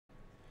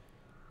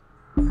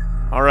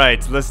All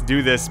right, let's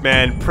do this,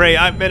 man. Prey,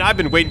 man, I've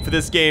been waiting for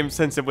this game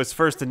since it was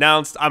first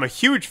announced. I'm a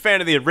huge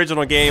fan of the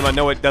original game. I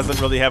know it doesn't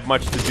really have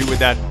much to do with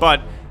that,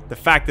 but the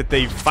fact that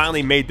they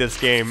finally made this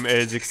game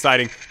is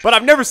exciting. But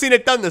I've never seen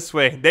it done this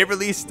way. They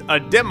released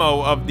a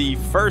demo of the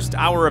first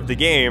hour of the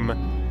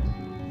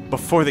game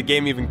before the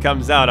game even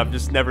comes out. I've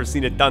just never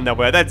seen it done that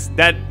way.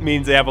 That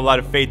means they have a lot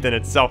of faith in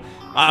it. So,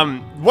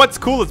 what's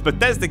cool is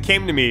Bethesda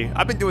came to me.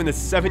 I've been doing this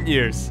 7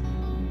 years.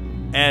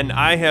 And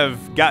I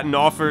have gotten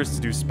offers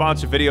to do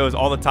sponsor videos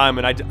all the time,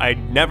 and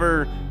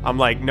I'm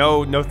like,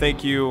 no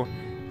thank you.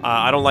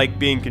 I don't like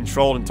being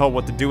controlled and told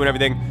what to do and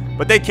everything.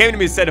 But they came to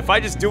me and said if I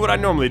just do what I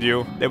normally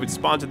do, they would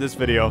sponsor this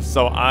video.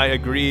 So I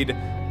agreed,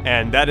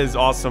 and that is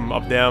awesome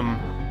of them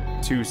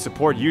to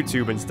support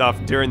YouTube and stuff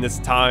during this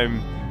time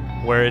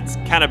where it's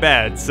kind of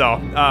bad. So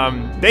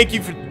thank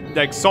you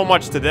for so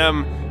much to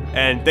them,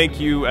 and thank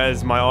you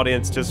as my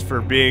audience just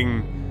for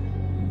being,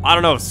 I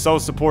don't know, so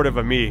supportive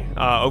of me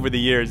over the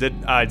years.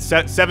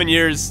 7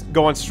 years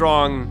going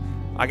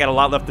strong. I got a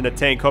lot left in the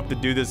tank. Hope to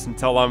do this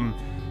until I'm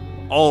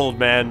old,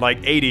 man, like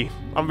 80.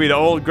 I'm gonna be the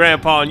old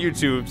grandpa on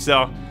YouTube.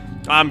 So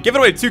I'm giving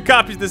away 2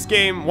 copies of this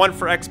game, one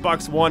for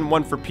Xbox One,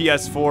 one for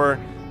PS4.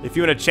 If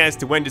you want a chance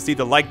to win, just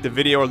either like the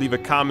video or leave a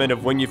comment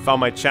of when you found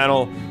my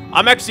channel.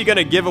 I'm actually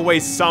gonna give away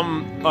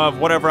some of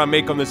whatever I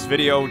make on this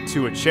video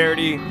to a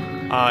charity.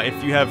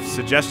 If you have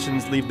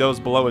suggestions, leave those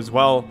below as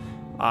well.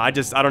 I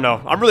don't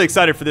know. I'm really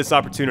excited for this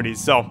opportunity.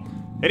 So,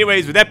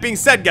 anyways, with that being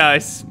said,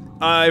 guys,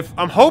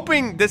 I'm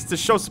hoping this to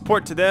show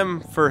support to them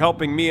for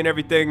helping me and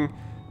everything,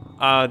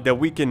 that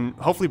we can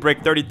hopefully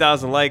break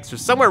 30,000 likes or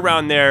somewhere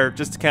around there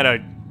just to kind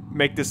of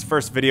make this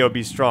first video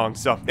be strong.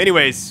 So,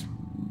 anyways,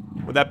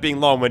 with that being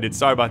long-winded,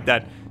 sorry about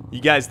that.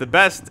 You guys the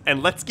best,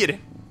 and let's get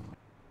it.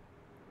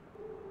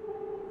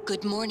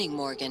 Good morning,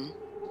 Morgan.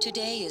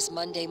 Today is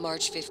Monday,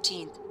 March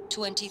 15th,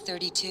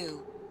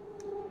 2032.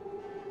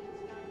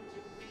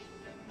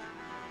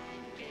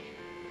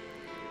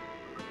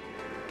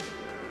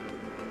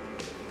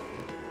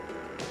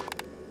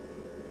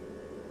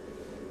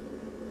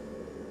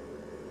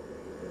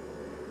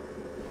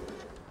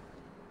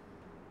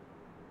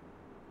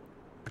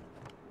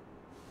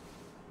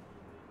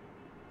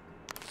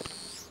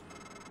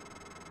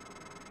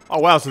 Oh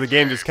wow, so the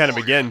game just kind of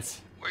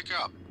begins. Wake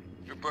up.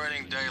 You're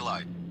burning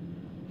daylight.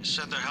 You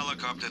sent the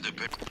helicopter to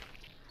pick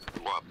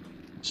you up.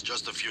 It's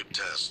just a few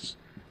tests.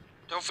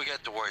 Don't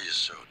forget to wear your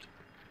suit.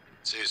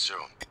 See you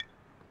soon.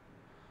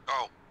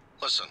 Oh,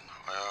 listen,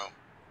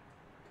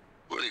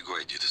 really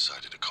great you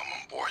decided to come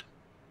on board.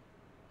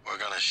 We're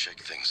gonna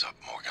shake things up,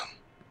 Morgan.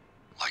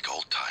 Like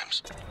old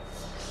times.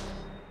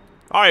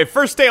 Alright,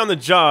 first day on the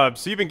job.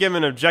 So you've been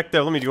given an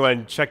objective. Let me go ahead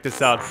and check this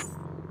out.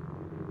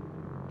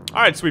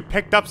 Alright, so we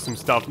picked up some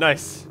stuff.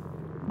 Nice.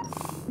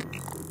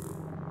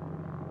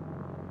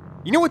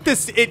 You know what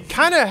this... It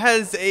kind of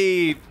has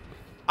a...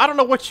 I don't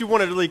know what you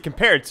want to really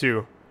compare it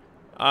to.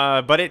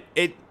 But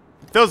it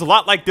feels a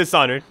lot like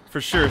Dishonored,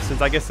 for sure,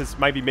 since I guess this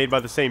might be made by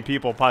the same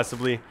people,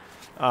 possibly.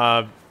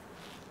 I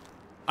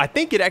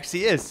think it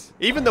actually is.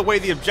 Even the way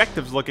the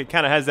objectives look, it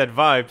kind of has that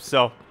vibe,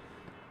 so...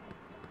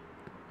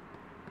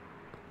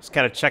 Just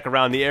kind of check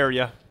around the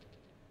area.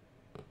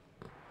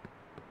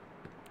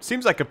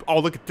 Seems like a...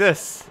 Oh, look at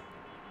this.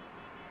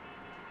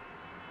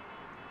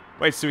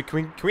 Wait, so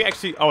can we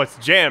actually... Oh, it's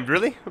jammed,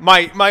 really?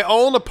 My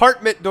own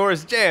apartment door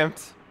is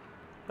jammed.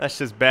 That's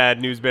just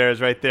bad news bears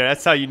right there.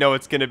 That's how you know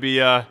it's going to be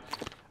a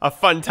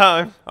fun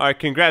time. Alright,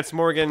 congrats,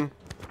 Morgan.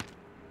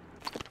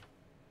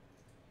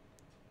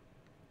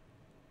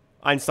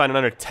 Einstein in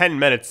under 10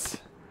 minutes.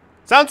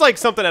 Sounds like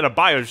something at a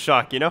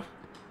BioShock, you know?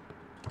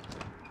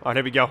 Alright,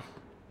 here we go.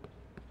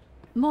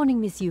 Morning,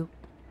 Miss Yu.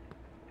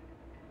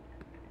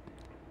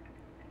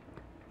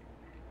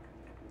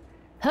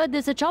 Heard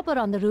there's a chopper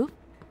on the roof.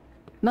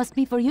 Must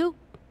be for you.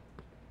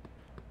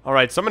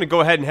 Alright, so I'm gonna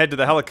go ahead and head to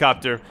the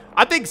helicopter.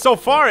 I think so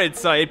far it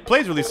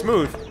plays really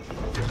smooth.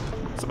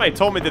 Somebody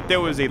told me that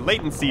there was a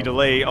latency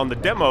delay on the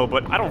demo,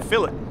 but I don't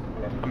feel it.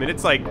 I mean,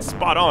 it's like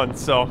spot on,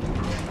 so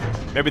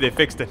maybe they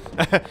fixed it.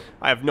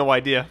 I have no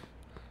idea.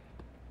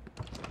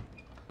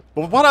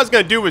 But what I was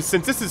gonna do is,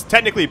 since this is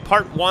technically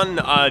part 1,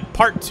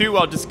 part 2,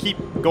 I'll just keep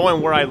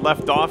going where I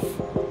left off,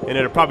 and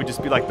it'll probably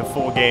just be like the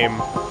full game.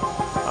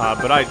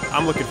 But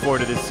I'm looking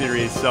forward to this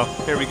series, so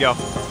here we go.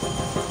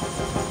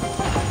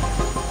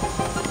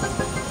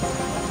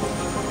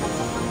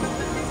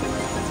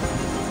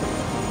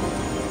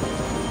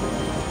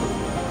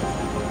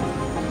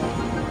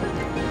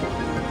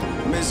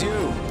 Ms.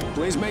 Yu,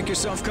 please make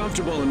yourself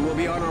comfortable and we'll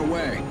be on our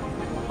way.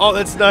 Oh,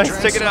 that's nice.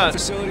 Check it out. The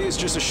facility is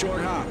just a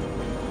short hop.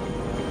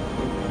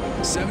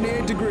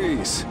 78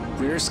 degrees.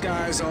 Clear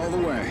skies all the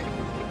way.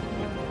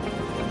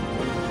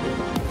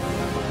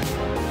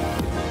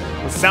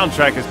 The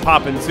soundtrack is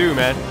popping too,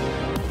 man.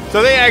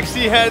 So they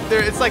actually had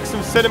their... It's like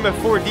some Cinema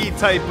 4D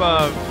type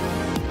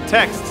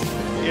text,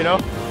 you know?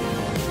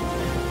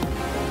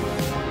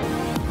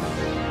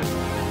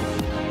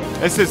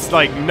 This is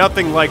like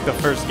nothing like the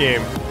first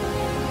game.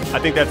 I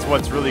think that's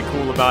what's really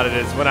cool about it,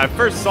 is when I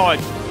first saw it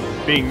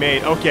being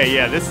made. Okay,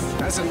 yeah, this...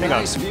 That's a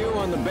nice view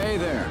on the bay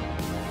there.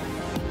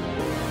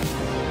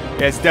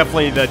 Yeah, it's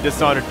definitely the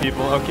Dishonored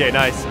people. Okay,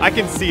 nice. I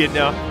can see it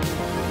now.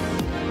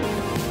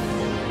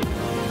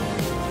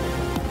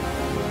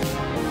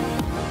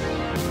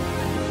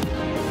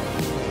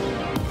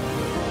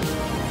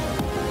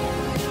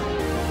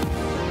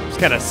 Just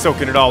kind of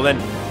soaking it all in.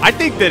 I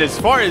think that as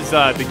far as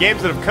the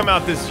games that have come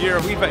out this year,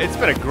 it's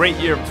been a great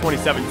year of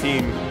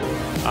 2017,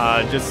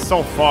 just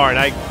so far, and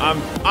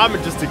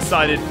I'm just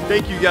excited.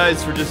 Thank you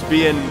guys for just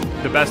being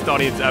the best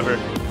audience ever.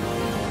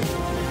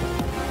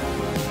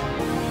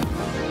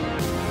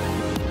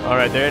 All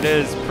right, there it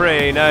is.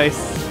 Prey,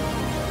 nice.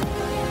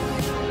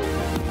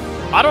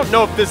 I don't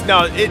know if this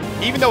now,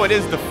 even though it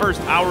is the first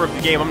hour of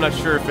the game, I'm not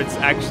sure if it's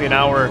actually an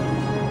hour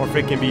or if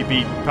it can be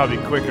beat probably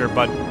quicker,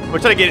 but I'm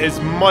trying to get as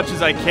much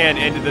as I can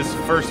into this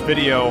first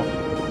video,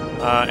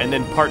 and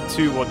then part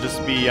 2 will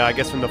just be, I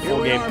guess, when the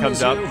full game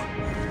comes up.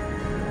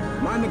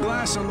 Mind the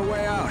glass on the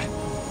way out.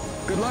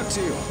 Good luck to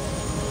you.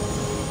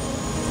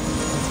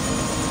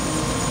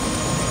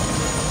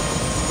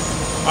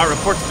 All right,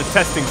 report to the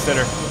testing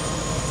center.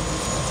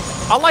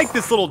 I like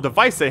this little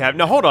device they have.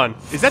 Now, hold on.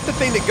 Is that the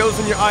thing that goes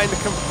in your eye?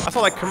 I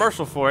saw that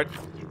commercial for it.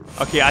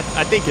 Okay, I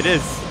think it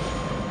is.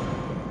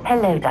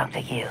 Hello, Dr.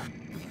 Yu.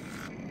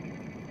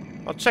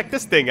 I'll check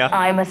this thing out.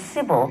 I'm a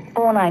Sybil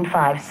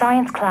 495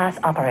 science class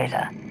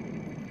operator.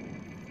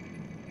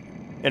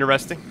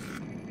 Interesting.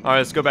 All right,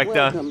 let's go back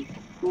down. Welcome,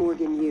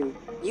 Morgan Yu.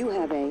 You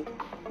have a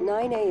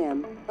 9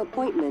 a.m.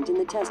 appointment in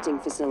the testing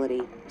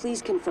facility.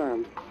 Please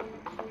confirm.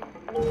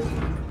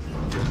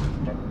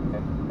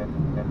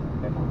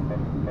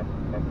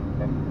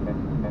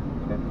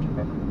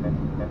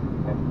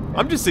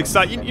 I'm just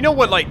excited. You know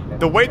what, like,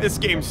 the way this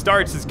game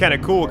starts is kind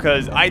of cool,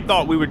 because I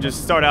thought we would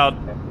just start out,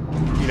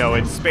 you know,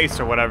 in space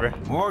or whatever.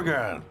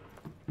 Morgan,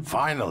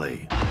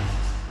 finally.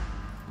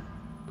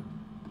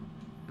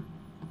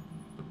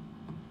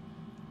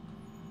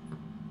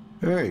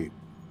 Hey,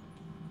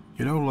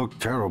 you don't look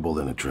terrible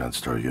in a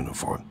TranStar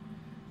uniform.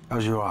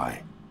 How's your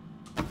eye?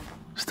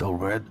 Still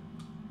red?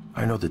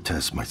 I know the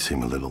test might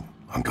seem a little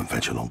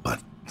unconventional,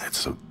 but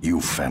it's a Yu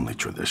family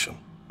tradition.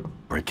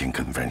 Breaking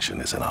convention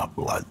is in our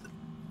blood.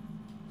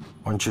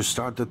 Once you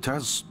start the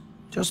test,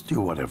 just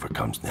do whatever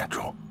comes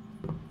natural.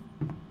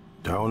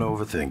 Don't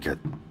overthink it.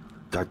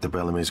 Dr.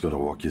 Bellamy's gonna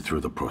walk you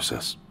through the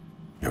process.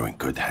 You're in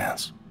good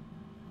hands.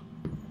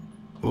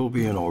 We'll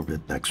be in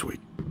orbit next week.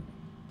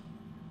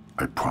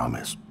 I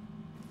promise.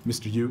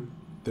 Mr. Yu,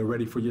 they're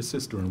ready for your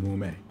sister in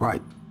room A.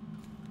 Right.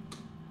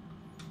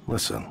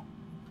 Listen,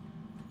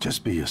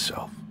 just be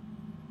yourself.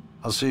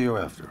 I'll see you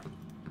after.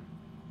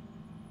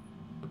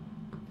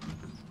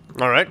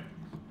 All right.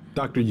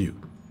 Dr. Yu.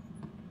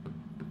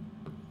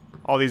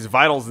 All these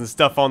vitals and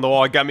stuff on the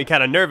wall got me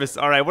kind of nervous.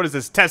 All right, what is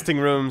this? Testing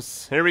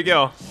rooms. Here we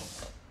go.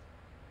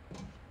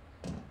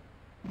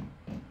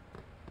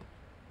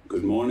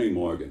 Good morning,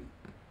 Morgan.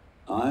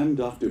 I'm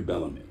Dr.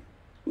 Bellamy.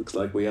 Looks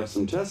like we have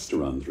some tests to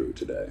run through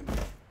today.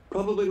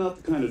 Probably not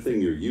the kind of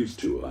thing you're used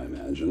to, I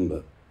imagine,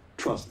 but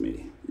trust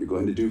me, you're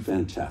going to do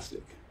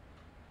fantastic.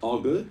 All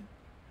good?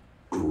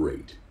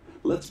 Great.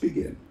 Let's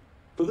begin.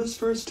 For this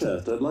first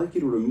test, I'd like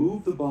you to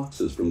remove the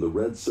boxes from the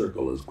red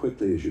circle as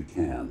quickly as you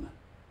can.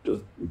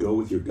 Just go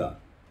with your gut.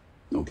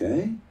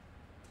 Okay?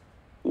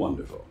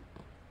 Wonderful.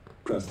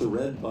 Press the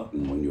red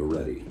button when you're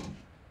ready.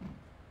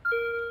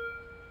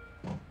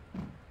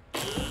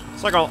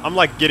 It's like I'm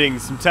like getting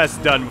some tests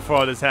done before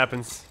all this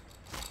happens.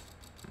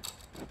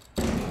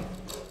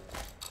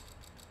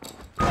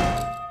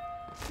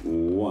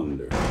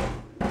 Wonderful.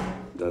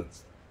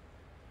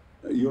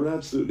 You're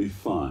absolutely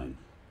fine.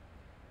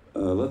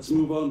 Let's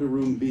move on to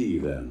room B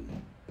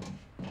then.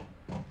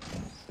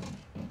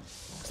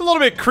 It's a little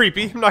bit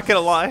creepy, I'm not gonna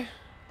lie.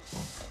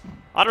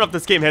 I don't know if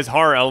this game has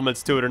horror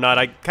elements to it or not.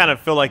 I kind of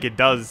feel like it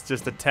does,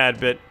 just a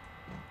tad bit.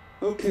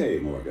 Okay,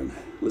 Morgan,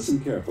 listen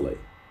carefully.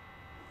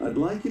 I'd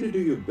like you to do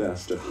your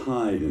best to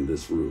hide in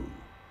this room.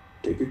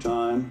 Take your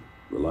time,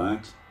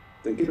 relax,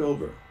 think it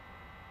over.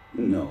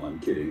 No, I'm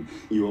kidding.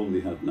 You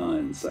only have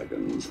 9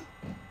 seconds.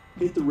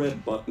 Hit the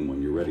red button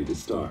when you're ready to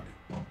start.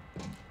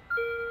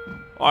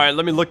 Alright,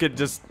 let me look at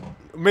just...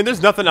 I mean,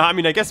 there's nothing... I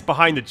mean, I guess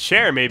behind the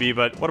chair maybe,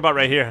 but what about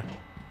right here?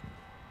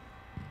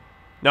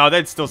 No,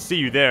 they'd still see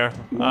you there.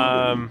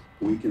 Let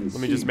me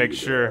just make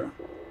sure.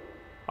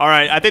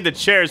 Alright, I think the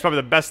chair is probably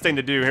the best thing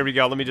to do. Here we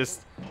go. Let me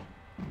just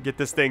get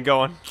this thing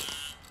going.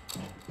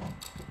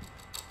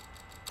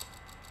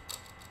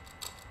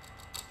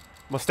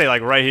 I'm gonna stay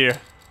like right here.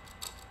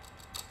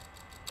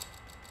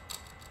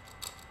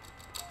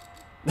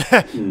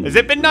 Has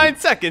it been 9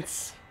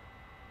 seconds?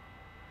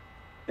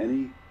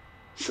 Any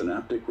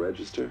synaptic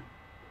register?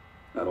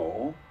 At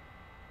all?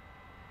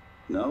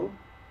 No?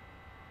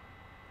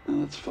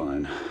 No, that's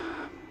fine.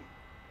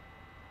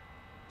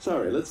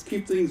 Sorry, let's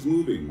keep things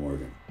moving,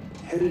 Morgan.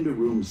 Head into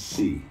room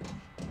C.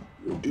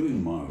 You're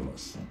doing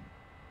marvelous.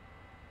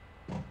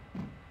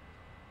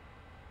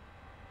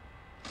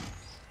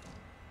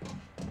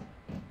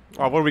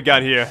 Oh, what do we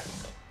got here?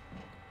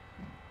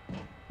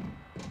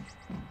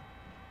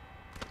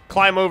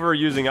 Climb over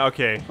using...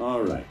 Okay.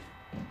 All right.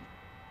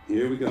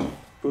 Here we go.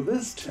 For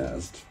this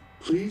test,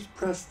 Please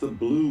press the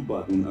blue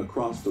button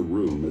across the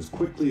room as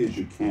quickly as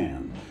you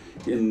can,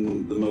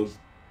 in the most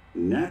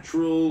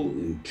natural,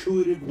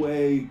 intuitive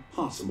way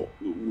possible,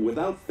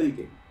 without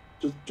thinking.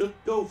 Just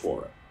go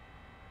for it.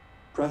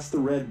 Press the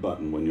red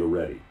button when you're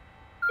ready.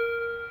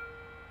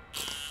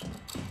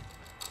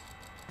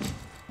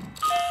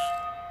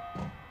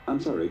 I'm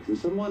sorry, can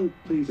someone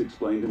please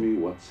explain to me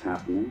what's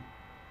happening?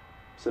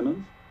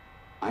 Simmons?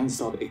 I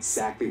installed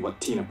exactly what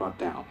Tina brought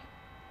down.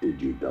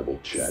 Did you double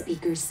check?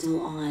 Speaker's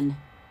still on.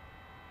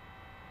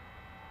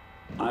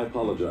 I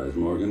apologize,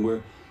 Morgan.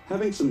 We're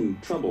having some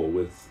trouble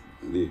with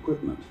the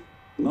equipment.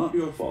 Not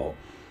your fault.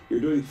 You're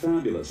doing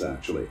fabulous,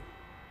 actually.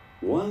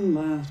 One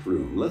last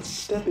room. Let's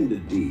step into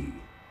D.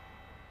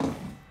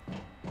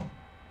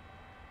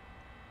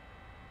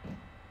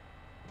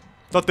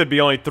 Thought there'd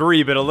be only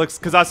 3, but it looks...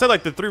 Because I said,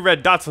 like, the 3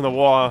 red dots on the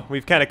wall.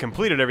 We've kind of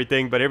completed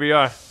everything, but here we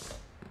are.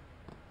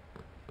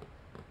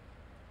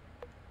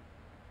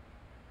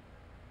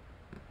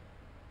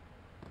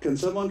 Can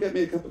someone get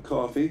me a cup of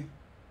coffee?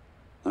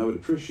 I would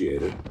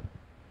appreciate it.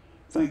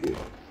 Thank you.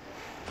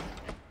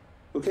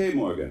 Okay,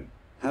 Morgan.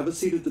 Have a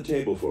seat at the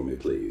table for me,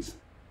 please.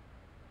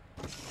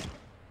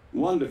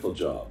 Wonderful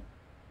job.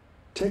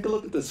 Take a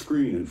look at the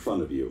screen in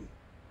front of you.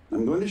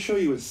 I'm going to show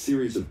you a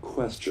series of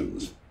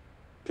questions.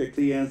 Pick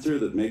the answer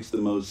that makes the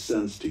most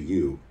sense to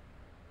you.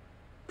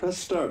 Press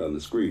start on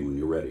the screen when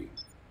you're ready.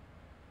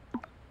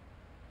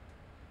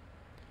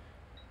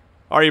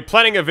 Are you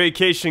planning a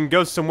vacation,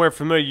 go somewhere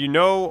familiar you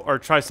know, or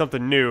try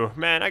something new?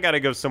 Man, I gotta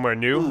go somewhere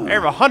new.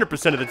 Every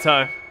 100% of the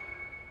time.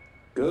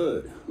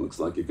 Good. Looks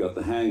like you've got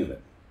the hang of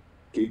it.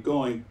 Keep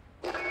going.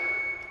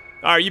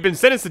 Alright, you've been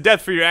sentenced to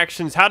death for your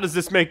actions. How does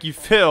this make you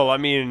feel? I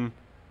mean...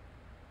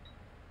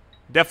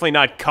 Definitely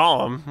not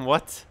calm.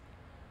 What?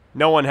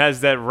 No one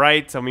has that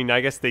right. I mean, I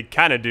guess they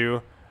kind of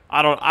do.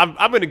 I'm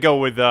gonna go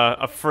with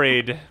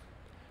afraid.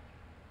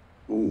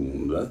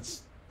 Ooh,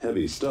 that's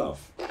heavy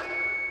stuff.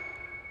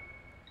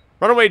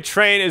 Runaway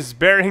train is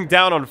bearing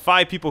down on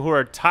 5 people who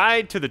are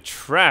tied to the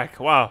track.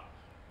 Wow.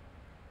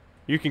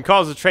 You can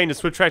cause the train to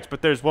switch tracks,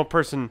 but there's one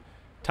person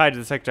tied to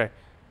the second track.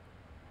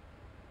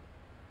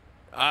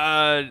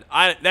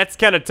 That's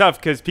kind of tough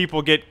because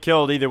people get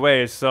killed either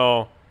way.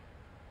 So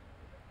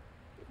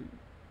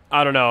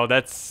I don't know.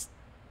 That's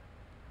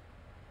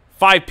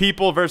 5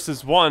 people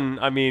versus 1.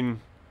 I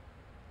mean,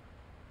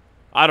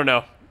 I don't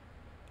know.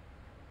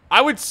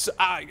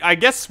 I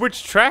guess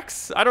switch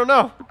tracks. I don't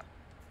know.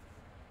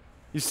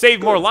 You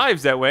save more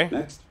lives that way.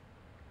 Next.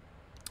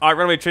 Alright,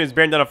 runaway train is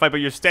bearing down a fight,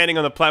 but you're standing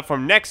on the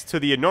platform next to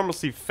the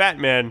enormously fat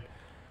man.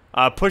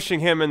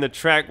 Pushing him in the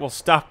track will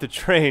stop the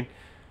train.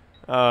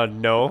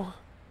 No.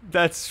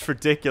 That's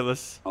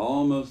ridiculous.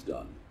 Almost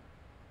done.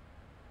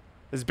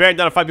 Is bearing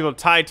down 5 people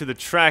tied to the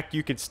track.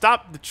 You can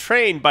stop the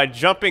train by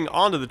jumping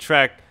onto the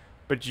track,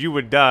 but you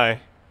would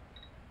die.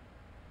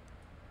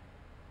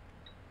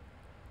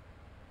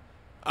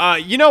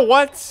 You know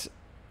what?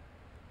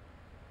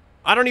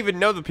 I don't even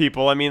know the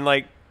people. I mean,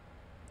 like,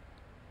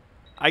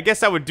 I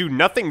guess I would do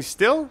nothing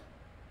still?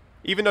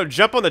 Even though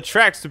jump on the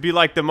tracks would be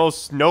like the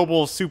most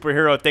noble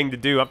superhero thing to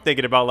do. I'm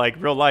thinking about like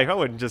real life. I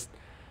wouldn't just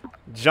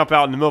jump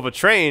out in the middle of a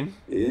train.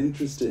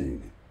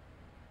 Interesting.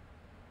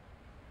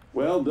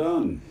 Well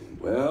done.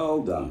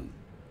 Well done.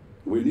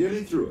 We're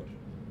nearly through it.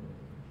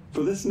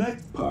 For this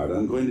next part,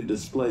 I'm going to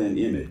display an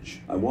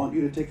image. I want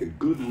you to take a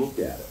good look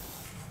at it.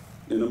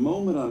 In a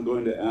moment, I'm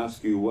going to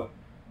ask you what...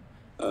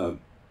 is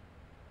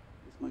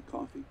my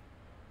coffee?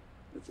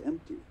 It's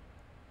empty.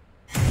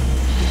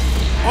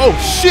 Oh,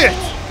 shit!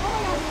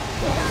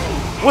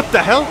 What the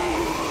hell?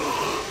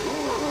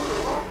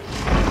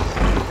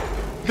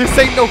 This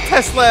ain't no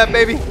test lab,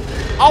 baby.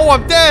 Oh,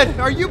 I'm dead.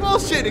 Are you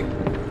bullshitting?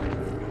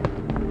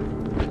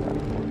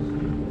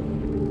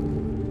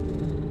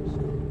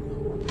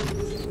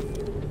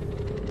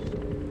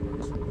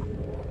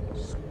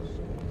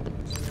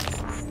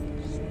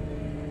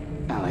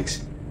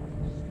 Alex,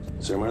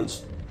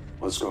 Simmons,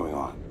 what's going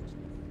on?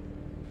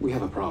 we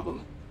have a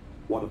problem.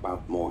 What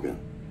about Morgan?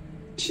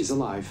 She's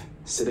alive,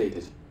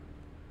 sedated.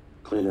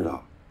 Clean it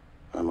up.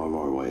 I'm on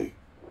my way.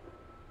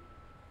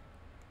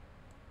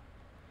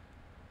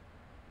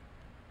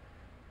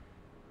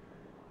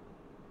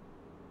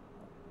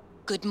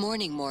 Good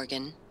morning,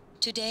 Morgan.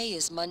 Today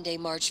is Monday,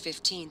 March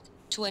 15th,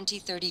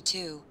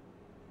 2032.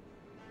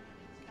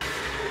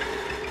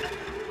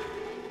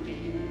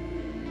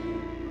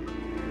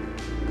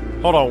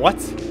 Hold on, what?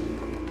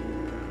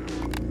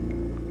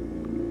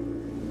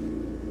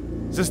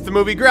 Is this the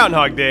movie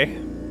Groundhog Day?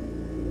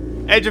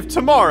 Edge of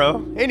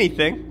Tomorrow?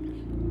 Anything?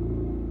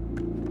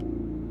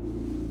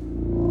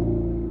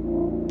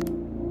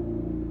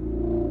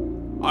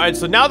 Alright,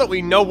 so now that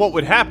we know what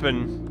would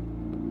happen,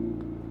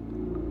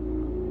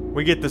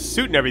 we get the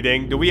suit and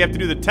everything, do we have to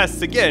do the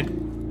tests again?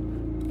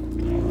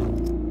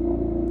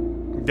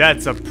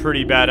 That's a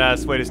pretty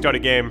badass way to start a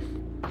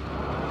game.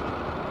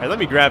 Alright, let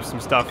me grab some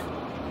stuff.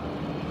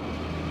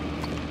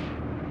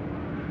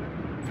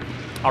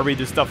 I'll read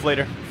this stuff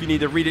later. If you need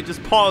to read it,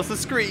 just pause the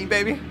screen,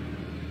 baby.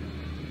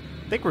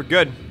 I think we're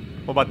good.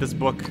 What about this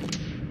book?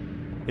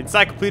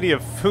 Encyclopedia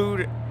of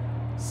Food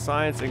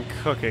Science and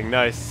cooking,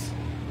 nice.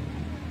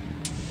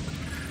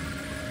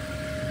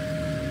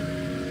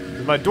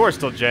 My door's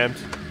still jammed.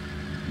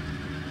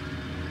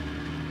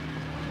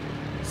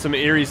 Some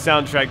eerie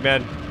soundtrack,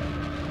 man.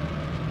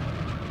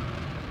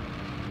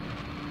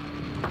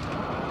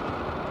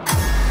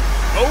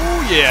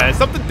 Oh yeah,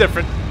 something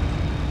different.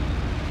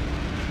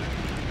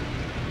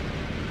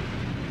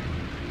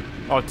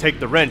 I'll take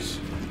the wrench.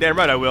 Damn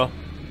right I will.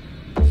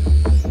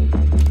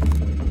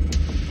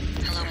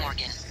 Hello,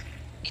 Morgan.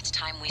 It's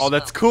time we Oh, spoke.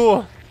 that's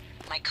cool.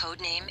 My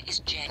code name is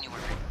January.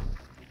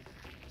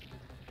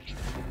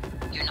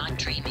 You're not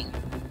dreaming.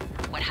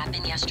 What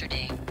happened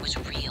yesterday was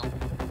real.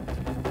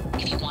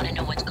 If you want to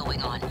know what's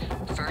going on,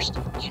 first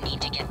you need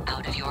to get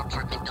out of your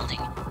apartment building.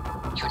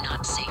 You're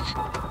not safe.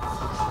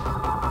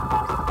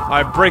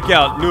 Alright, break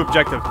out. New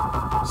objective.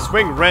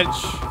 Swing wrench.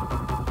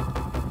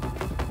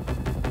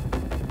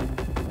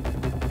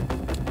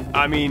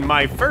 I mean,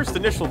 my first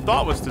initial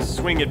thought was to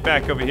swing it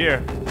back over here.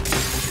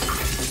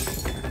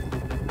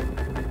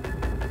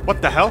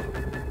 What the hell?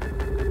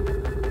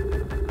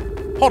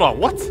 Hold on,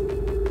 what?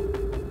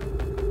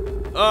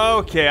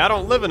 Okay, I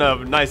don't live in a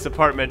nice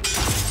apartment.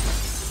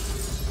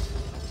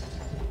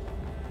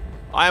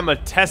 I am a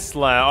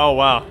Tesla. Oh,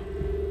 wow.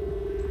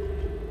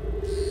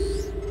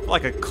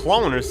 Like a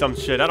clone or some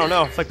shit. I don't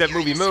know. It's like that You're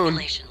movie in the Moon.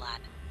 simulation lab.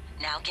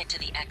 Now get to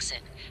the exit.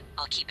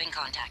 I'll keep in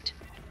contact.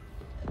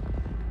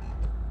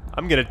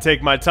 I'm gonna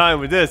take my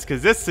time with this,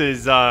 because this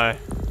is, I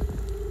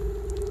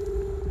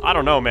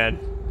don't know, man.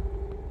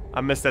 I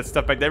missed that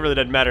stuff back there. It really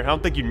doesn't matter. I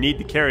don't think you need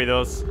to carry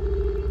those.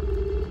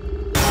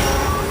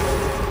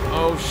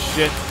 Oh,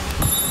 shit.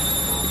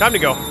 Time to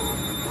go.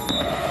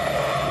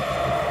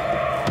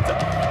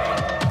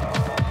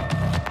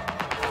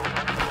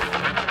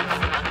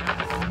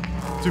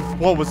 Dude,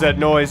 what was that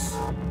noise?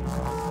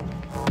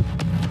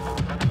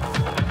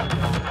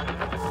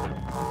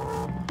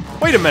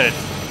 Wait a minute.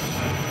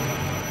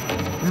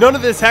 None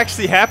of this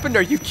actually happened?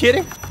 Are you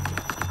kidding?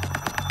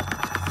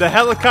 The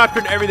helicopter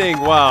and everything.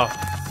 Wow.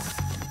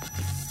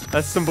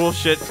 That's some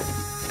bullshit.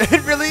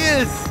 It really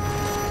is.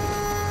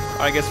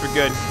 I guess we're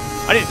good.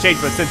 I need to change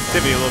my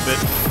sensitivity a little bit.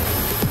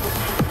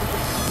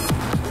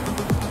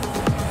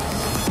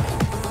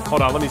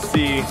 Hold on, let me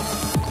see.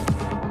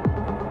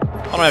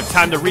 I don't have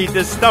time to read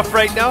this stuff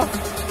right now.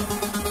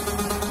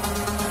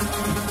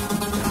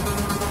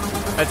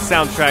 That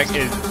soundtrack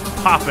is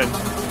popping.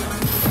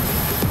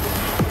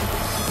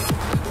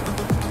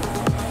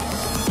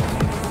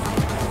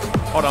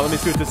 Hold on, let me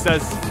see what this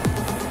says.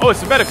 Oh,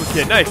 it's a medical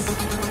kit. Nice.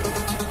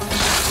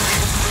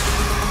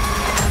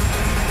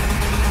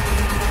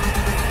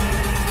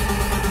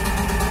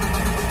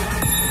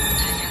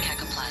 Typhon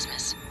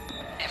cacoplasmas.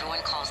 Everyone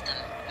calls them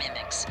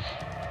mimics.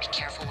 Be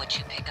careful what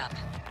you pick up.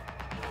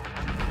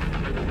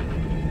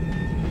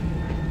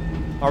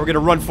 Are we gonna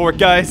run for it,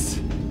 guys?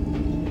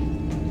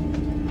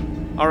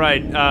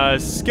 Alright,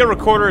 skill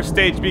recorder,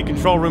 stage B,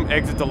 control room,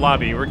 exit the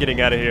lobby. We're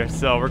getting out of here,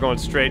 so we're going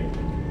straight.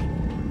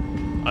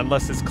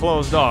 Unless it's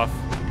closed off.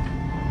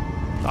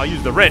 I'll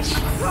use the wrench.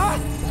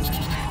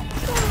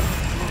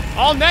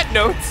 On that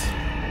note.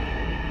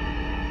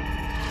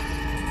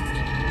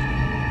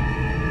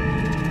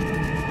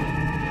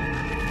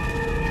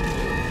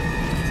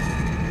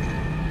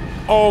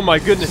 Oh my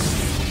goodness.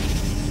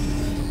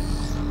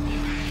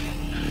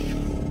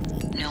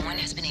 No one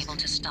has been able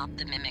to stop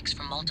the mimics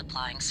from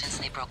multiplying since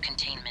they broke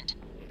containment.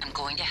 I'm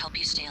going to help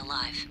you stay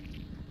alive.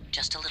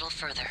 Just a little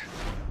further.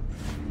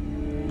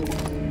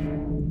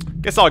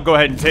 Guess I'll go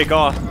ahead and take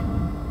off.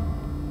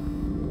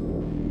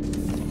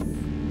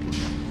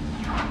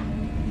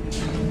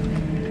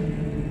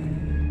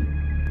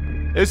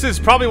 This is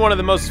probably one of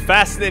the most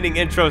fascinating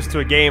intros to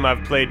a game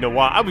I've played in a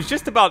while. I was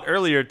just about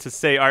earlier to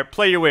say, alright,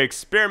 play your way,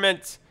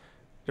 experiment.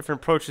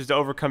 Different approaches to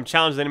overcome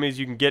challenge enemies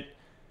you can get.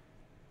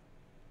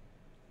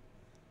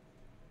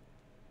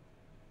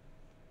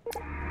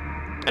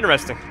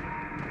 Interesting.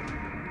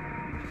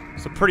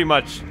 So pretty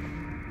much,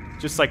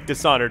 just like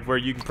Dishonored, where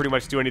you can pretty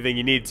much do anything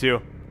you need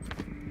to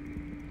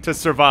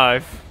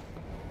survive.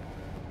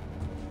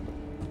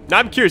 Now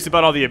I'm curious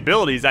about all the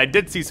abilities. I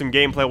did see some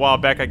gameplay a while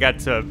back. I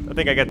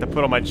think I got to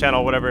put on my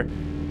channel, whatever.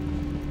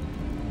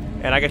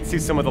 And I got to see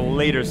some of the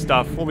later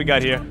stuff. What we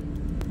got here?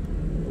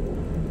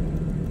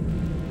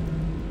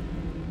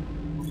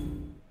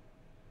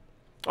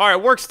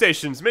 Alright,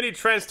 workstations. Many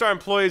TranStar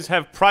employees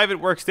have private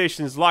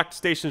workstations. Locked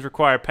stations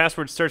require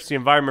password search the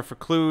environment for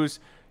clues.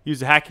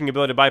 Use the hacking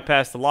ability to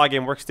bypass the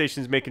login.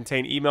 Workstations may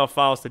contain email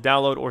files to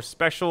download or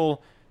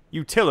special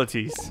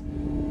utilities.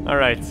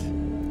 Alright. I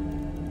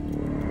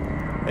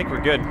think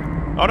we're good.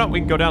 Oh no, we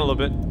can go down a little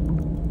bit.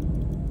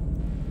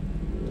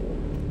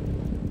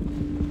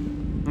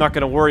 Not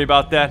gonna worry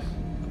about that.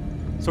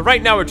 So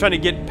right now we're trying to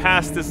get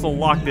past this little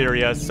locked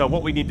area. So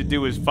what we need to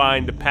do is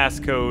find the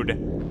passcode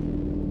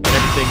and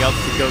everything else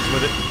that goes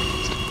with it.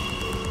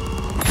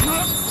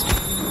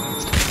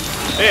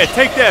 Yeah,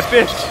 take that,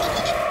 bitch.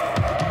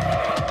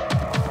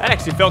 That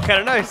actually felt kind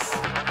of nice.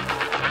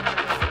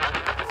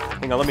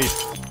 Hang on, let me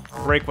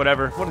break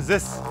whatever. What is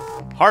this?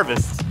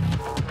 Harvest.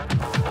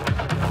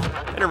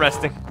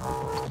 Interesting.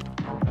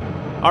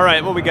 All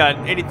right, what we got?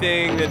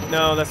 Anything that...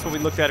 No, that's what we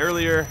looked at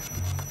earlier.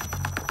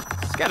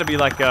 It's got to be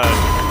like a...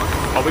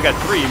 Oh, we got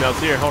 3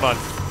 emails here. Hold on.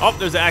 Oh,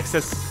 there's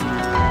access.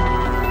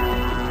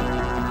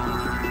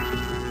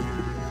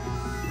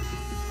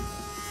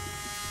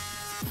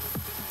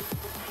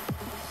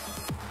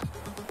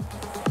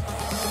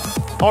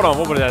 Hold on,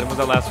 what was that? What was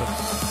that last one?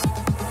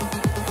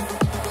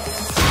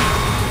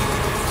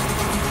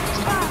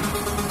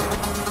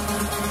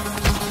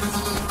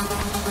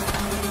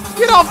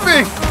 Get off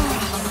me!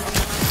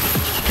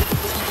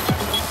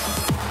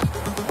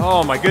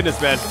 Oh my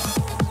goodness, man.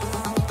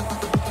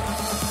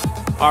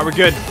 Alright, we're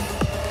good.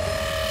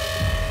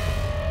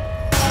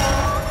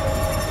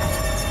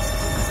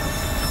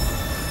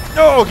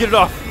 No, get it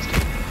off.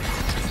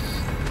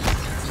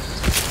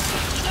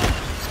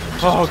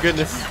 Oh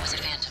goodness. That was a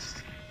phantom.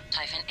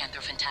 Typhon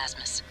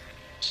Anthrophantasmus.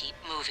 Keep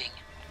moving.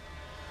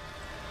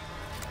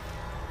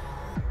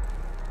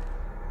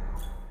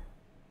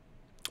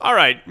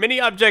 Alright,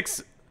 mini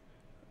objects.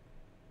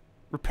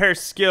 Repair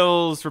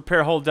skills,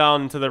 repair hold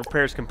down until the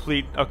repair is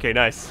complete. Okay,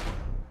 nice.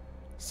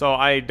 So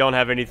I don't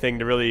have anything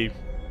to really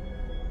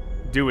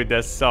do with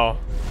this, so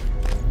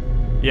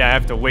yeah, I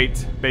have to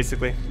wait,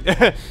 basically.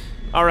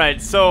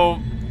 Alright, so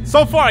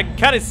far I can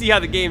kind of see how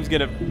the game's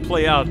gonna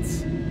play out.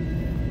 Is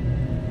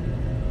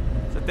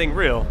that thing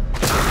real?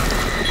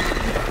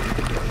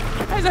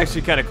 That's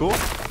actually kind of cool.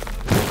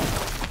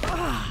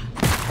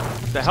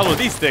 What the hell are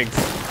these things?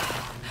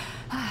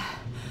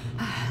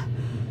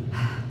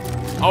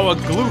 Oh, a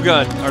glue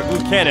gun, or glue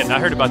cannon. I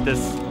heard about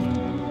this.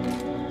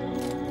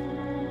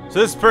 So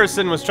this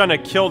person was trying to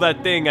kill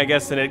that thing, I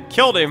guess, and it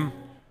killed him.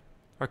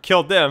 Or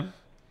killed them.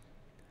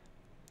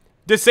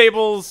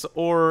 Disables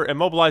or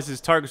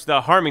immobilizes targets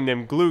without harming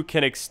them. Glue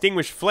can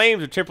extinguish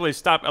flames or temporarily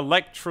stop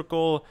electric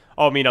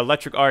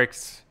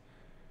arcs.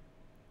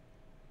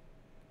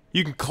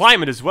 You can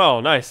climb it as well.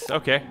 Nice,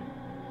 okay.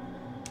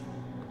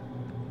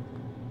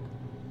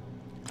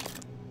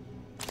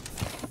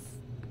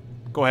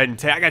 Go ahead and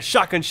take. I got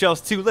shotgun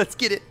shells too. Let's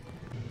get it.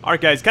 Alright,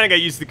 guys, kind of got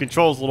used to the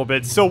controls a little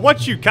bit. So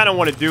what you kind of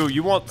want to do,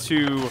 you want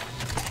to...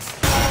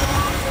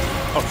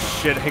 Oh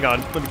shit, hang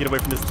on. Let me get away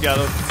from this guy.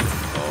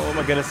 Oh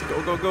my goodness.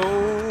 Go, go,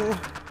 go.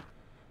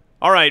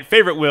 Alright,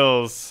 favorite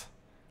wheels.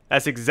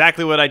 That's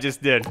exactly what I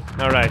just did.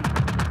 Alright.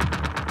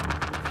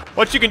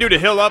 What you can do to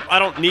heal up, I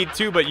don't need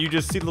to, but you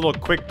just see little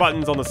quick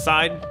buttons on the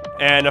side.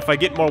 And if I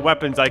get more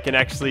weapons, I can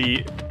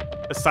actually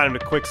assign them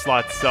to quick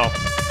slots, so...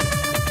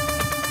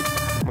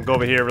 I'm gonna go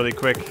over here really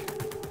quick.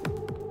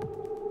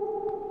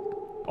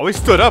 Oh, he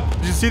stood up.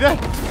 Did you see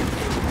that?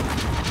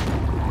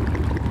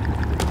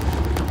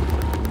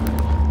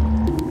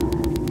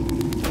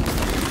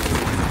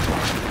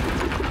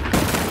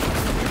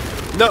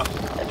 No.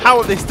 How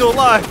are they still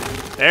alive?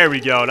 There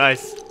we go.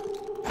 Nice.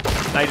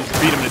 I just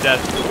beat him to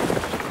death.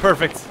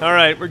 Perfect. All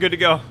right, we're good to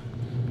go.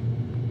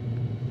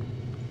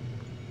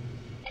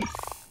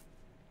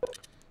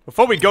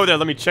 Before we go there,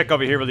 let me check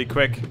over here really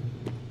quick.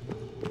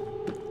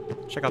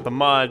 Check out the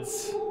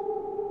mods.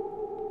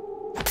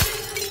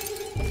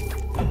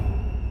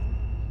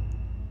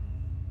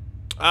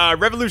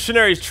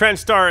 Revolutionary's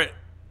Transstar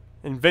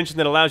invention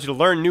that allows you to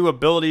learn new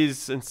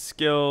abilities and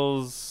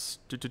skills.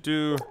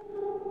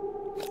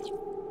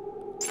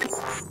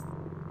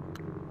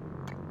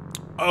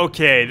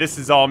 Okay, this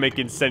is all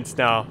making sense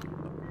now.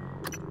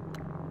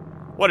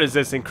 What is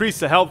this? Increase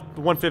the health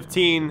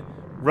 115,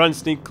 run,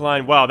 sneak,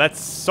 climb. Wow, that's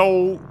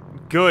so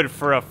good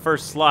for a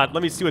first slot.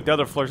 Let me see what the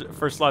other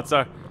first slots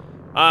are.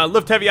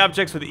 Lift heavy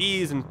objects with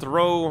ease and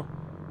throw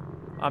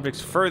objects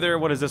further.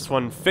 What is this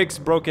one? Fix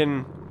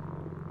broken...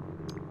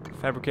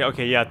 Fabricate.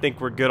 Okay, yeah, I think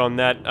we're good on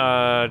that.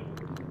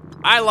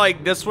 I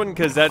like this one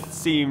because that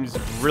seems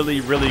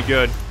really, really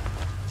good.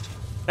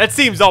 That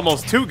seems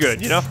almost too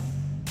good, you know?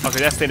 Okay,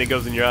 that's the thing that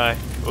goes in your eye.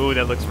 Ooh,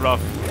 that looks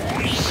rough.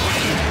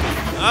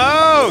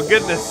 Oh,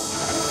 goodness.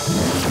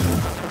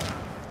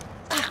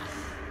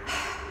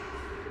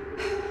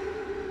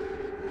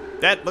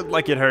 That looked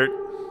like it hurt.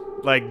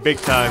 Like, big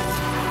time.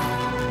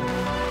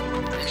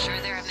 I'm sure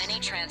there are many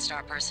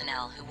Transstar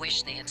personnel who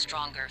wish they had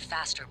stronger,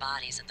 faster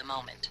bodies at the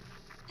moment.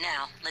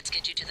 Now, let's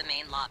get you to the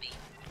main lobby.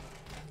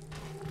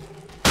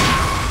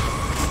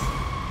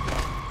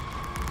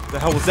 The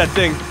hell was that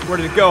thing? Where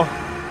did it go?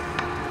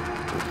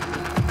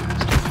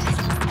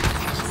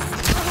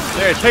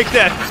 There, take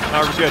that.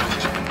 Alright, we're good.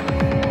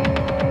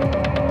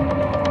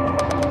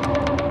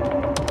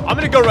 I'm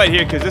gonna go right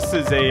here because this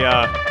is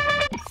a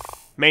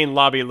main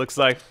lobby, it looks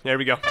like. There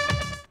we go.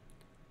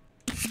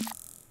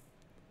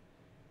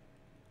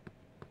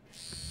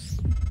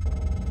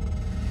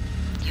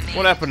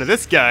 What happened to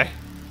this guy?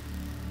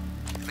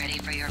 Ready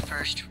for your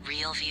first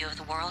real view of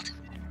the world?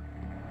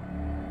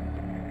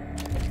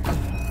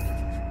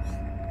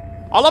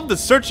 I love the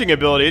searching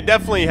ability. It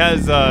definitely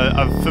has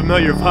a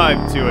familiar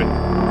vibe to it.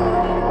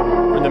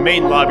 We're in the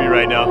main lobby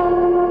right now.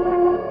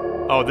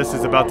 Oh, this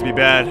is about to be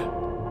bad.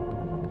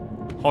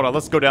 Hold on,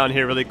 let's go down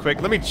here really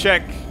quick. Let me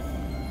check.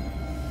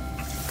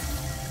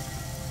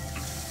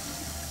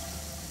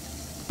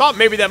 Thought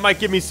maybe that might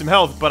give me some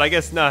health, but I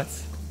guess not.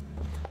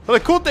 Well,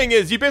 the cool thing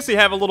is you basically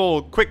have a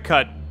little quick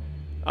cut.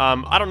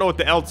 I don't know what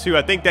the L2,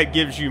 I think that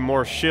gives you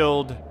more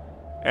shield,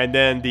 and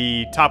then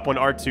the top one,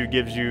 R2,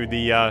 gives you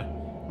the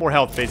more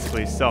health,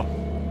 basically. So,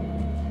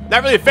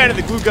 not really a fan of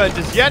the glue gun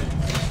just yet,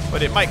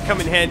 but it might come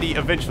in handy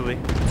eventually.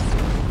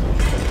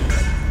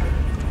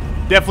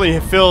 Definitely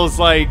feels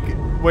like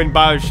when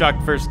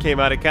BioShock first came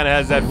out, it kind of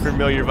has that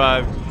familiar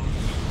vibe.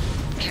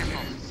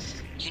 Careful.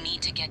 You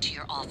need to get to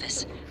your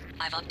office.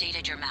 I've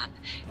updated your map.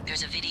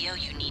 There's a video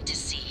you need to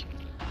see.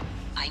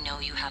 I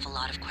know you have a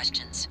lot of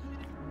questions.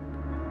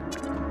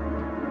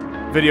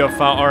 Video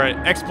file. Alright,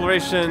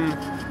 exploration.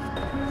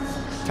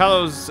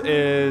 Talos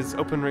is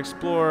open to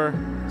explore.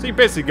 So you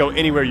basically go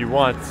anywhere you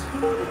want.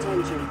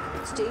 Attention.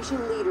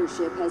 Station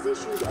leadership has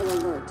issued an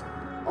alert.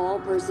 All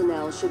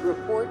personnel should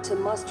report to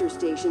muster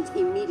stations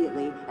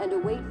immediately and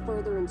await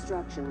further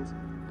instructions.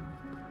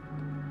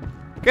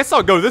 Guess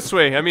I'll go this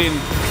way. I mean...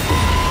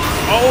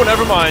 Oh,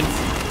 never mind.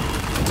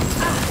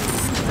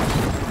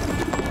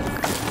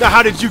 Now,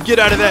 how did you get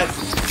out of that?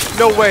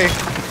 No way.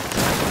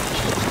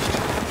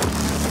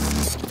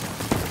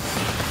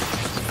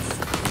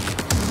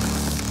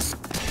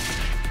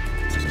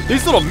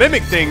 These little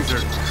mimic things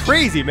are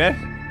crazy, man.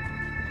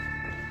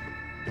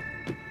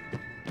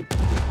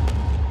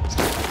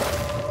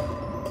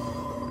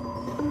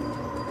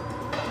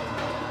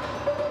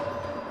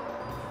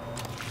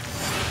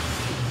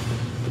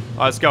 Oh,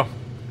 let's go.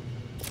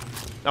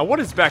 Now, what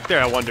is back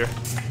there, I wonder?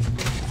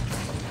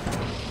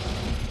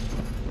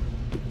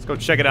 Let's go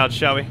check it out,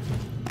 shall we?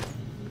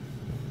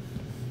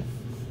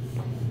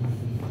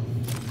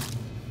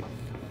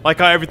 Like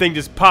how everything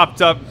just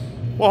popped up.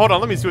 Well, hold on,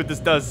 let me see what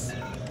this does.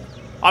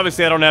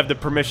 Obviously, I don't have the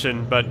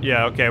permission, but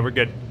yeah, okay, we're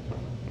good.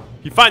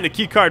 If you find the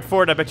key card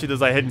for it, I bet you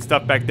there's like hidden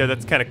stuff back there.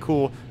 That's kind of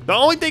cool. The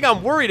only thing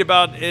I'm worried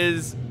about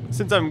is,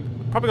 since I'm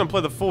probably gonna play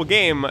the full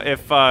game,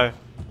 if or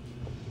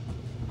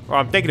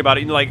I'm thinking about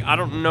it, you know, like I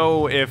don't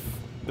know if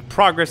the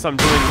progress I'm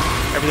doing,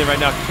 everything right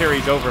now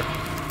carries over.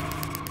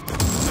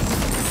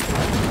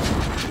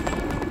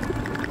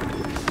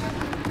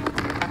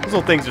 Those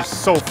little things are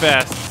so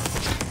fast.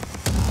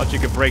 Thought you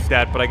could break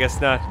that, but I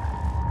guess not.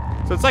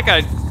 So it's like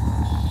a...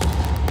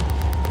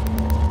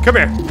 Come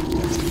here!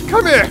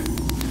 Come here!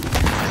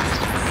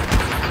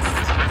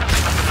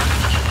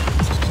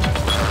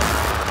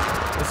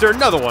 Is there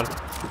another one?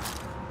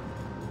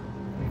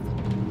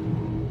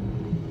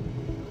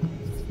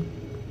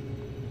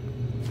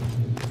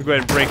 We'll go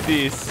ahead and break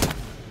these.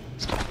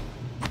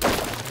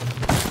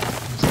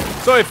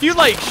 So if you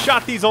like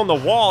shot these on the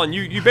wall and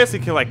you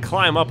basically can like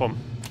climb up them.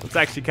 It's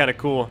actually kind of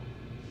cool.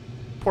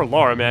 Poor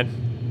Laura, man.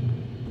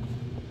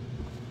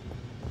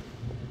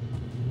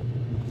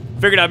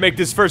 Figured I'd make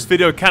this first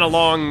video kind of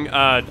long.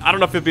 I don't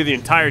know if it'll be the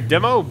entire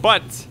demo,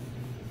 but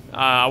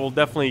I will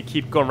definitely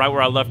keep going right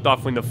where I left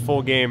off when the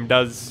full game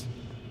does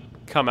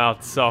come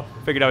out. So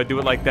figured I would do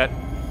it like that.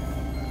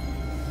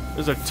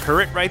 There's a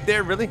turret right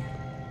there, really?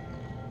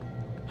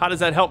 How does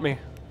that help me?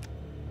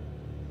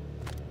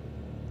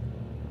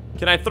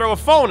 Can I throw a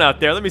phone out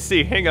there? Let me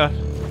see. Hang on.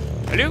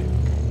 Hello?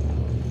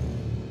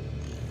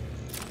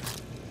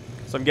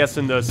 So I'm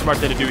guessing the smart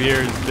thing to do here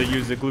is to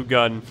use the glue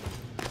gun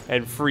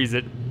and freeze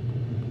it.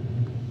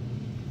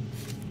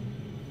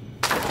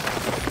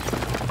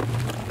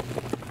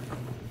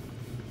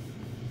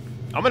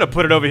 I'm gonna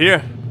put it over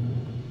here.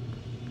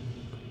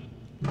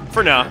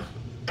 For now.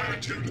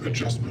 Attitude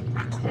adjustment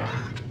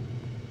required.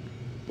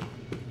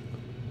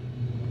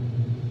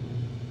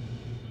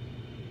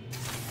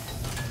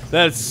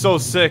 That's so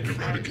sick.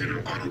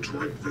 Eradicator auto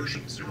turret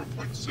version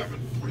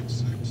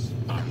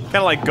 0.7.6. Kind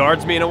of like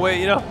guards me in a way,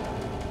 you know.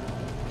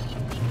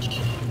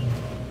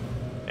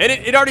 And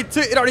it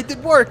already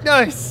did work.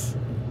 Nice.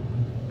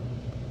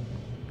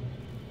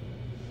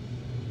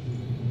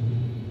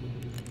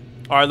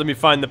 All right, let me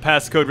find the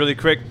passcode really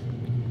quick.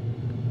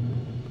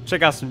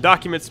 Check out some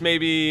documents,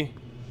 maybe.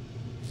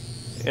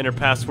 Enter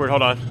password.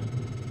 Hold on.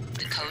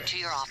 The code to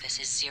your office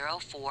is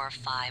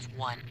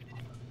 0451.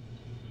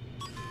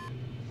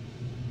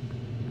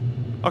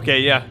 Okay,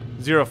 yeah,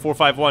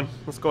 0451.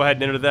 Let's go ahead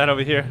and enter that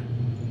over here.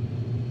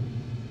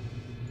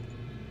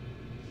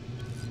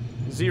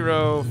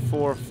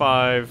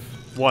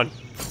 0451.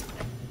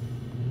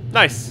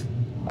 Nice.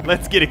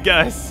 Let's get it,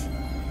 guys.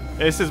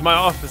 This is my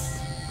office.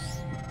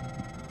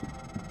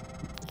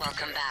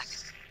 Welcome back.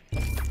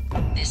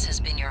 This has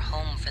been your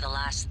home for the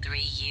last 3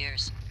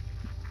 years.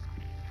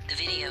 The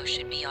video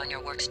should be on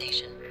your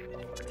workstation.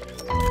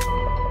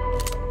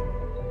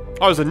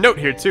 Oh, there's a note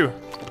here, too.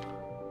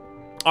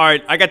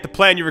 Alright, I got the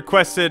plan you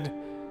requested.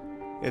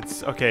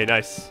 It's... okay,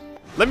 nice.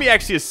 Let me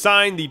actually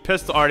assign the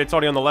pistol. Alright, it's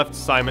already on the left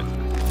assignment.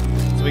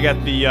 So we got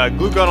the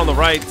glue gun on the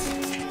right.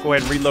 Go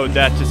ahead and reload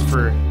that just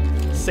for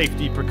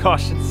safety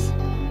precautions.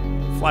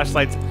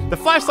 Flashlights. The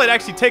flashlight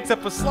actually takes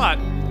up a slot,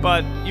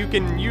 but you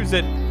can use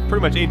it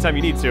pretty much anytime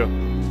you need to.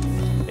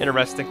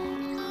 Interesting.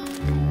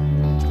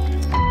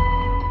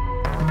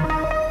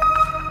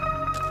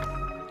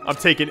 I'm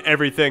taking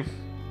everything.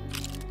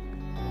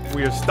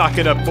 We are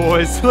stocking up,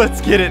 boys. Let's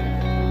get it.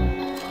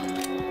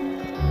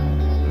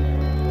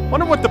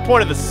 Wonder what the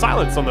point of the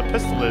silence on the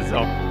pistol is,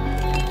 though.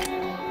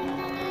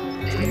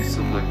 Please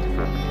select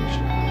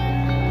fabrication.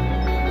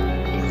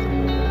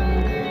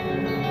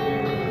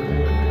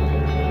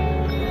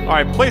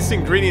 Alright, place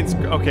ingredients.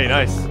 Okay,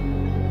 nice.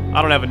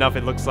 I don't have enough,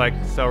 it looks like.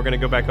 So we're gonna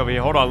go back over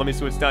here. Hold on, let me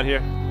see what's down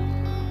here.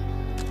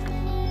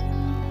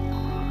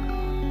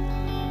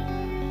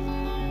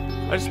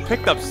 I just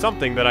picked up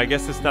something, but I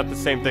guess it's not the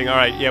same thing.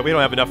 Alright, yeah, we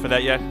don't have enough for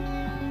that yet.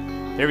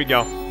 Here we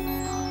go.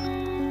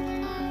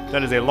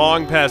 That is a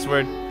long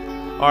password.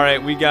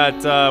 Alright, we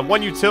got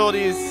 1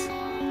 utilities.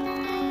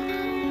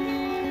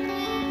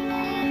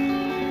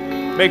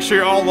 Make sure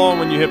you're all alone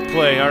when you hit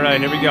play. Alright,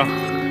 here we go.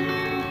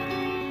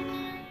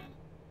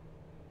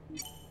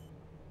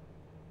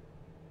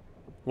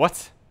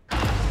 What?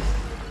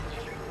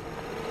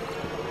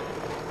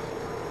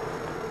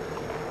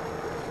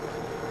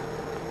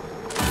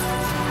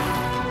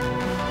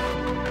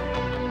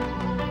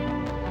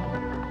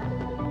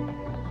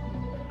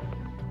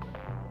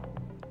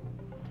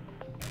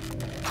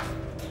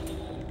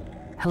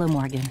 Hello,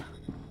 Morgan.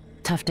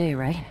 Tough day,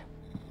 right?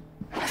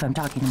 If I'm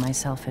talking to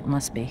myself, it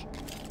must be.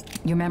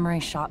 Your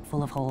memory's shot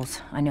full of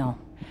holes, I know.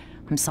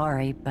 I'm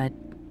sorry, but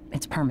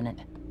it's permanent.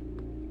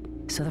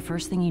 So the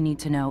first thing you need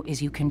to know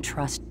is you can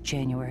trust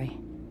January.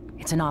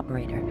 It's an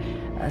operator,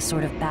 a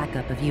sort of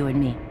backup of you and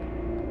me.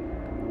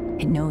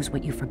 It knows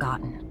what you've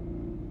forgotten.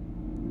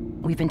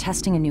 We've been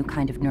testing a new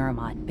kind of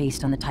neuromod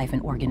based on the Typhon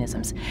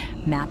organisms,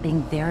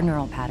 mapping their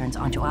neural patterns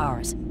onto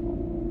ours.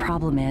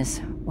 Problem is,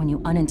 when you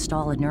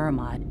uninstall a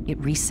neuromod, it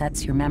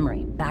resets your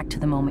memory back to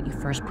the moment you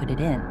first put it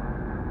in.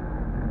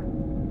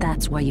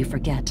 That's why you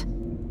forget.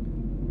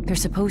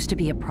 There's supposed to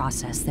be a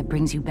process that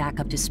brings you back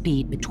up to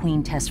speed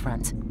between test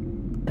runs.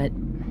 But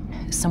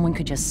someone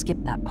could just skip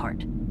that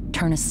part,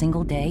 turn a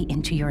single day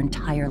into your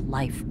entire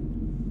life.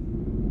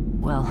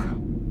 Well,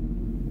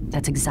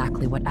 that's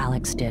exactly what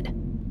Alex did.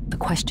 The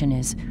question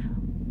is,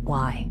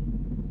 why?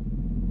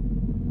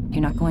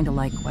 You're not going to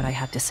like what I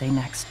have to say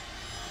next.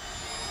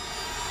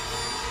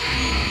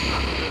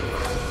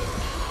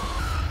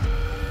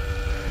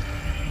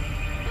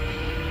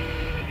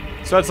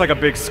 So that's like a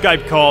big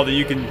Skype call that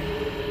you can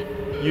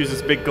use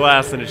this big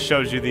glass and it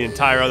shows you the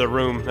entire other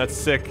room. That's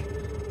sick.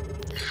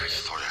 I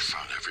thought I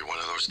found every one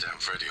of those damn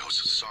videos.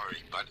 Sorry,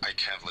 but I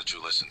can't let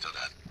you listen to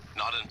that.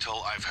 Not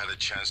until I've had a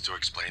chance to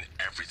explain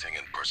everything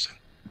in person.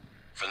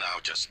 For now,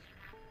 just...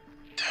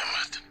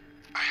 Damn it.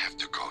 I have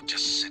to go.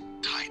 Just sit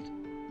tight.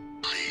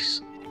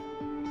 Please.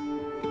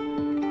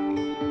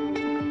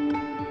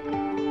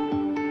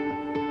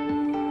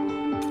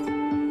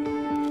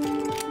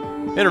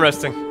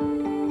 Interesting.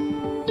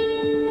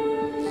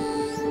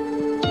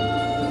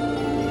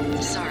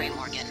 Sorry,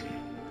 Morgan.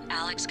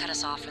 Alex cut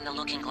us off from the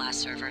Looking Glass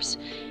servers.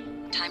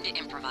 Time to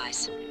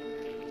improvise.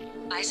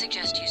 I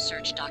suggest you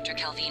search Dr.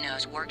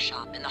 Calvino's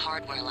workshop in the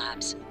hardware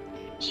labs.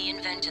 He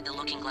invented the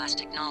Looking Glass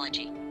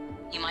technology.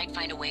 You might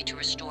find a way to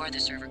restore the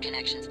server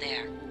connections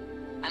there.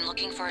 I'm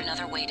looking for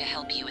another way to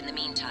help you in the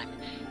meantime.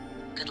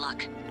 Good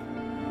luck.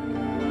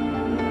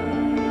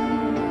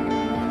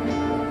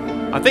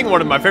 I think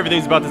one of my favorite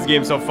things about this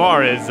game so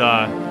far is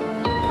the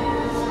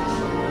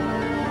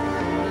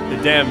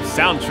damn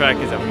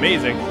soundtrack is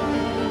amazing.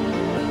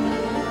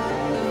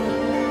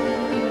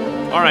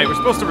 Alright, we're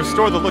supposed to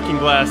restore the Looking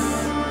Glass.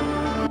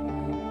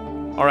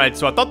 Alright,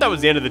 so I thought that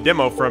was the end of the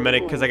demo for a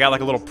minute because I got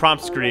like a little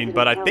prompt screen,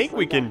 but I think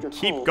we can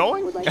keep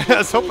going. I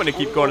was hoping to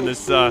keep going in this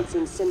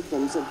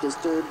symptoms of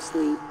disturbed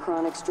sleep,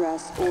 chronic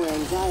stress, or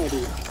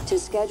anxiety to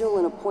schedule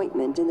an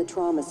appointment in the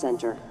trauma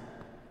center.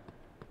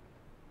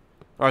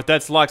 Alright,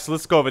 that's locked, so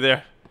let's go over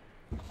there.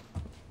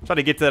 Try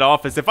to get to that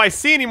office. If I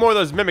see any more of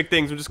those mimic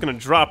things, I'm just gonna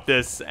drop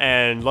this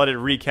and let it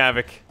wreak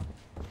havoc.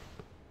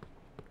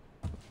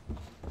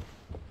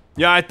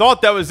 Yeah, I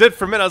thought that was it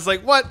for a minute. I was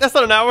like, what? That's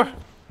not an hour.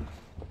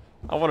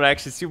 I want to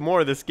actually see more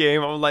of this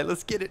game. I was like,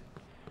 let's get it.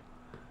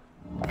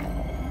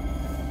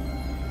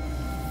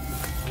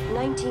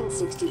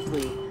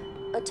 1963.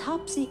 A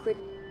top secret...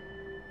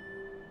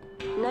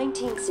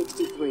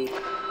 1963.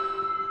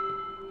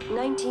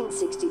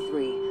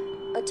 1963.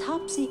 A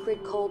top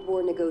secret Cold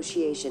War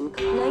negotiation.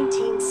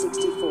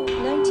 1964.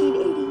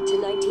 1980 to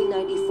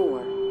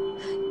 1994.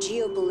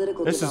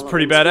 Geopolitical This is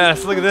pretty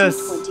badass. Look at this.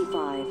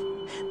 2025.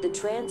 The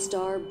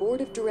TranStar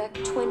Board of Direct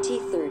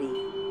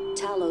 2030.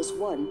 Talos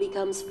I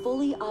becomes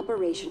fully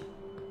operational.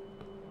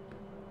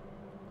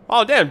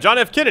 Oh, damn. John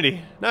F.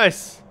 Kennedy.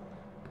 Nice.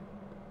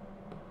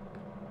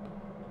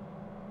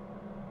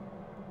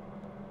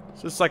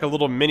 So it's like a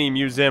little mini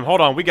museum.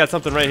 Hold on. We got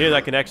something right here that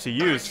I can actually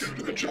use.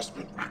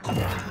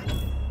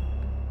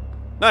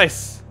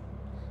 Nice.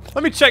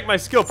 Let me check my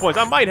skill points.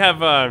 I might have,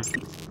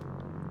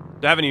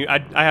 do I have any?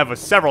 I have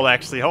several,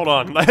 actually. Hold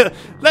on.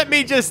 Let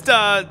me just,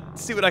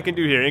 see what I can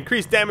do here.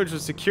 Increase damage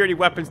with security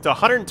weapons to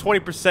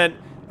 120%.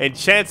 And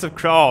chance of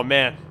oh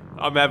man,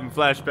 I'm having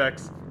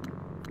flashbacks.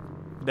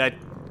 That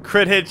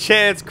crit hit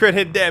chance, crit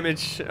hit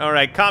damage.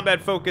 Alright,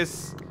 combat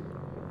focus.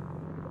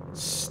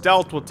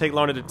 Stealth will take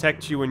longer to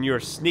detect you when you're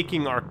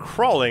sneaking or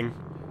crawling.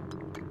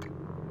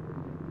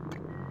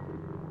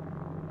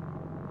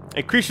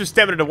 Increase your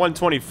stamina to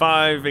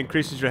 125,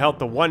 increases your health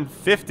to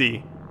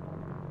 150.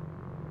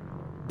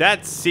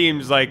 That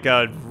seems like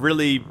a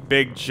really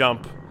big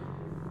jump.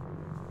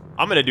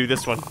 I'm gonna do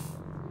this one.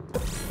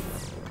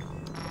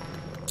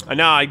 And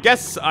now I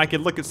guess I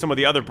could look at some of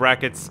the other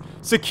brackets.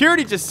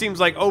 Security just seems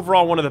like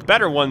overall one of the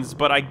better ones,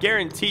 but I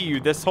guarantee you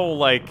this whole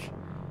like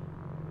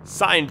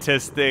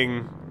scientist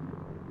thing,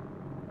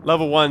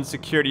 level 1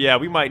 security, yeah,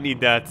 we might need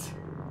that.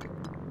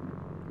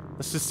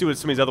 Let's just see what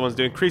some of these other ones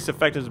do. Increase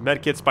effectiveness of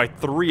medkits by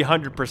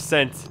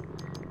 300%.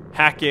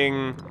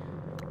 Hacking.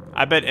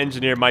 I bet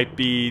engineer might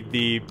be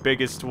the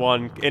biggest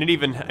one. And it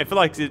even, I feel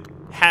like it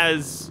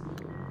has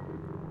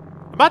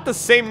about the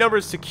same number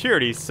of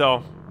security,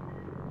 so.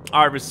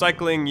 Alright,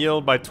 recycling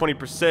yield by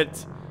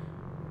 20%.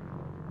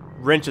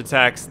 Wrench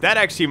attacks. That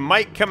actually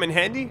might come in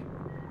handy.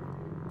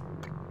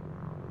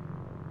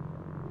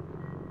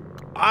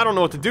 I don't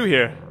know what to do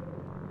here.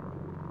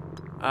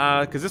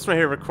 Because this one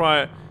here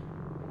require...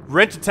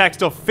 Wrench attacks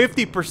deal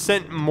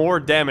 50% more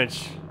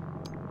damage.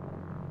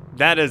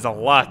 That is a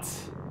lot.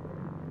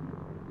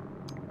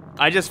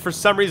 I just, for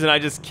some reason, I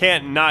just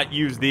can't not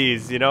use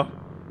these, you know?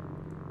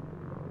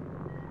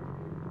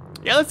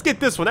 Yeah, let's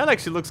get this one. That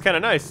actually looks kind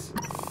of nice.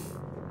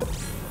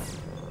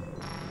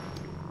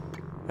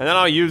 And then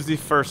I'll use the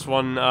first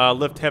one,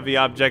 lift heavy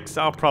objects.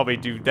 I'll probably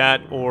do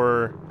that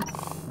or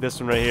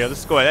this one right here.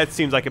 Let's go ahead. That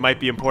seems like it might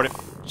be important.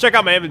 Check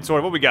out my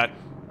inventory. What we got?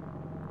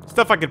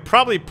 Stuff I could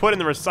probably put in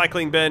the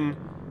recycling bin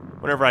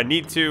whenever I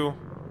need to.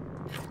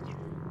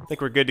 I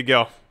think we're good to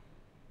go.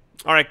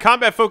 Alright,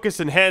 combat focus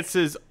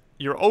enhances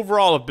your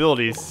overall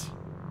abilities.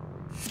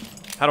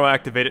 How do I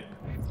activate it?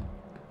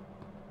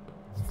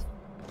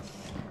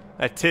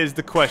 That is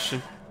the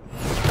question.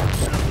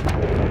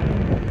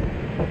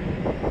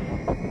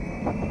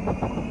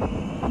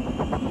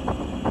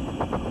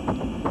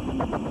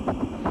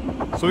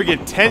 So we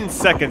get 10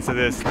 seconds of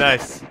this.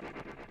 Nice.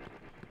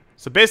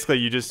 So basically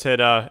you just hit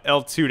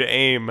L2 to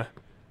aim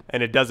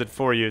and it does it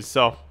for you.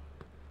 So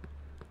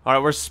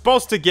alright, we're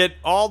supposed to get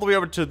all the way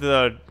over to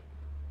the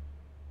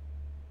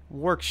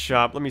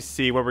workshop. Let me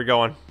see where we're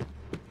going.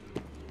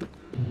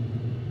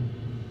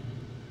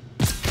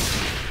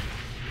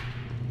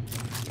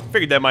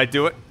 Figured that might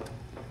do it.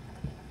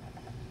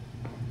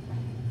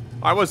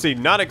 I was see,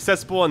 not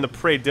accessible in the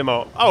Prey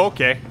demo. Oh,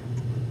 okay.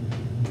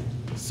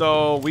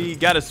 So we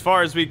got as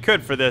far as we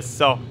could for this.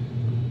 So,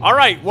 all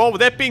right. Well, with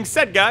that being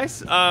said,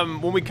 guys,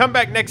 when we come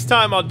back next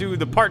time, I'll do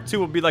the part 2.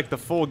 Will be like the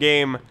full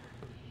game,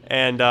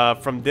 and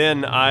from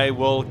then I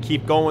will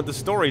keep going with the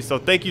story. So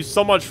thank you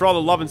so much for all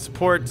the love and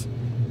support.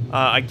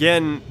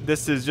 Again,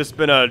 this has just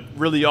been a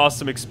really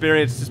awesome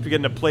experience, just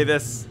beginning to play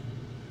this.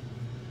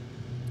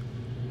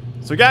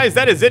 So guys,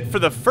 that is it for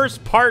the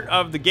first part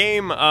of the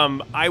game.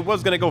 I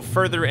was going to go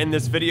further in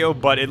this video,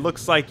 but it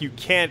looks like you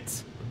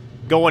can't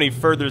go any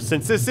further.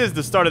 Since this is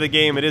the start of the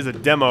game, it is a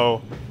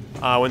demo.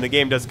 When the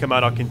game does come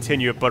out, I'll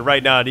continue it. But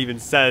right now, it even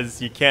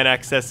says you can't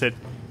access it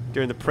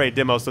during the Prey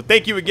demo. So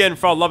thank you again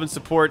for all love and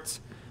support.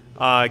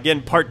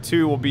 Again, part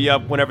 2 will be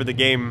up whenever the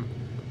game,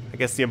 I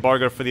guess the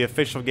embargo for the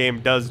official game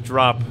does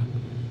drop.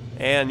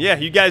 And yeah,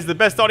 you guys are the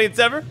best audience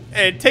ever.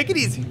 And take it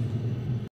easy.